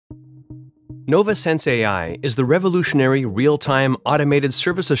Nova SensAI is the revolutionary real-time automated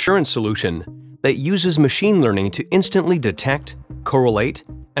service assurance solution that uses machine learning to instantly detect, correlate,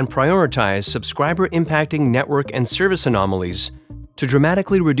 and prioritize subscriber-impacting network and service anomalies to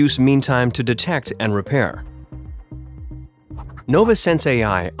dramatically reduce mean time to detect and repair. Nova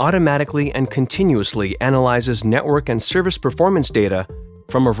SensAI automatically and continuously analyzes network and service performance data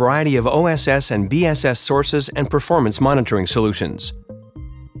from a variety of OSS and BSS sources and performance monitoring solutions.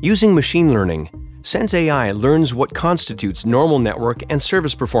 Using machine learning, SensAI learns what constitutes normal network and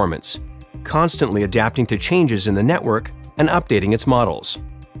service performance, constantly adapting to changes in the network and updating its models.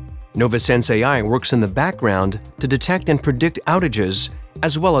 Nova SensAI works in the background to detect and predict outages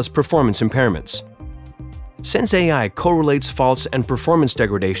as well as performance impairments. SensAI correlates faults and performance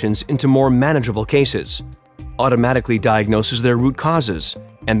degradations into more manageable cases, automatically diagnoses their root causes,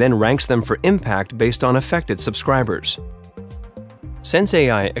 and then ranks them for impact based on affected subscribers.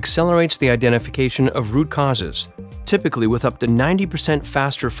 SensAI accelerates the identification of root causes, typically with up to 90%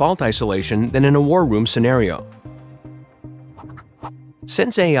 faster fault isolation than in a war room scenario.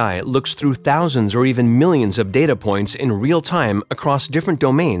 SensAI looks through thousands or even millions of data points in real time across different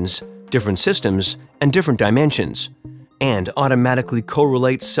domains, different systems, and different dimensions, and automatically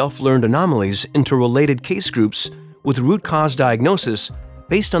correlates self-learned anomalies into related case groups with root cause diagnosis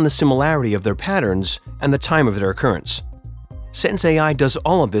based on the similarity of their patterns and the time of their occurrence. SensAI does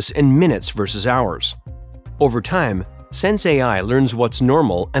all of this in minutes versus hours. Over time, SensAI learns what's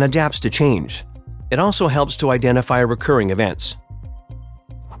normal and adapts to change. It also helps to identify recurring events.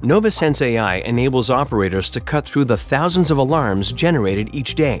 Nova SensAI enables operators to cut through the thousands of alarms generated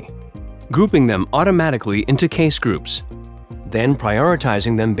each day, grouping them automatically into case groups, then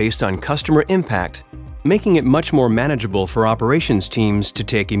prioritizing them based on customer impact, making it much more manageable for operations teams to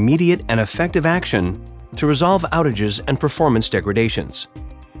take immediate and effective action to resolve outages and performance degradations.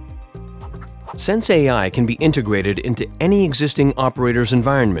 SensAI can be integrated into any existing operator's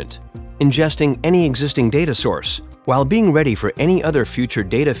environment, ingesting any existing data source, while being ready for any other future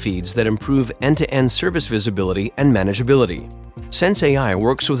data feeds that improve end-to-end service visibility and manageability. SensAI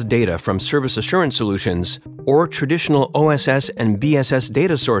works with data from service assurance solutions or traditional OSS and BSS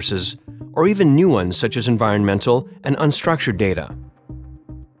data sources, or even new ones such as environmental and unstructured data.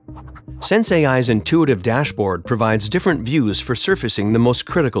 SensAI's intuitive dashboard provides different views for surfacing the most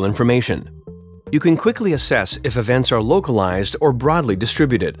critical information. You can quickly assess if events are localized or broadly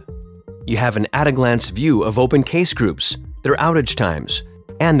distributed. You have an at-a-glance view of open case groups, their outage times,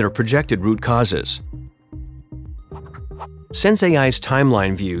 and their projected root causes. SensAI's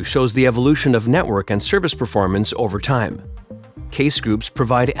timeline view shows the evolution of network and service performance over time. Case groups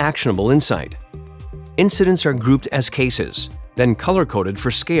provide actionable insight. Incidents are grouped as cases, then color-coded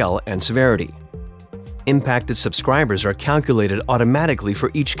for scale and severity. Impacted subscribers are calculated automatically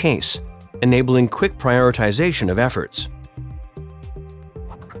for each case, enabling quick prioritization of efforts.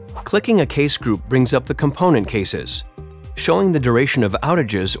 Clicking a case group brings up the component cases, showing the duration of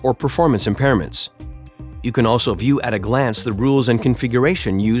outages or performance impairments. You can also view at a glance the rules and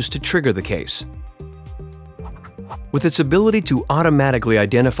configuration used to trigger the case. With its ability to automatically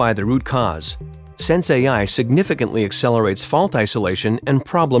identify the root cause, SensAI significantly accelerates fault isolation and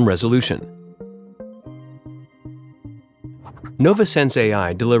problem resolution. Nova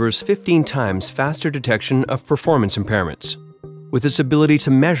SensAI delivers 15 times faster detection of performance impairments. With its ability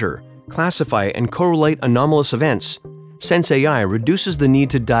to measure, classify, and correlate anomalous events, SensAI reduces the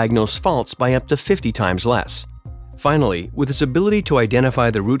need to diagnose faults by up to 50 times less. Finally, with its ability to identify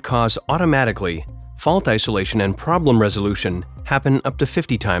the root cause automatically, fault isolation and problem resolution happen up to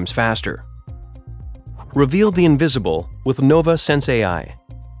 50 times faster. Reveal the invisible with Nova SensAI.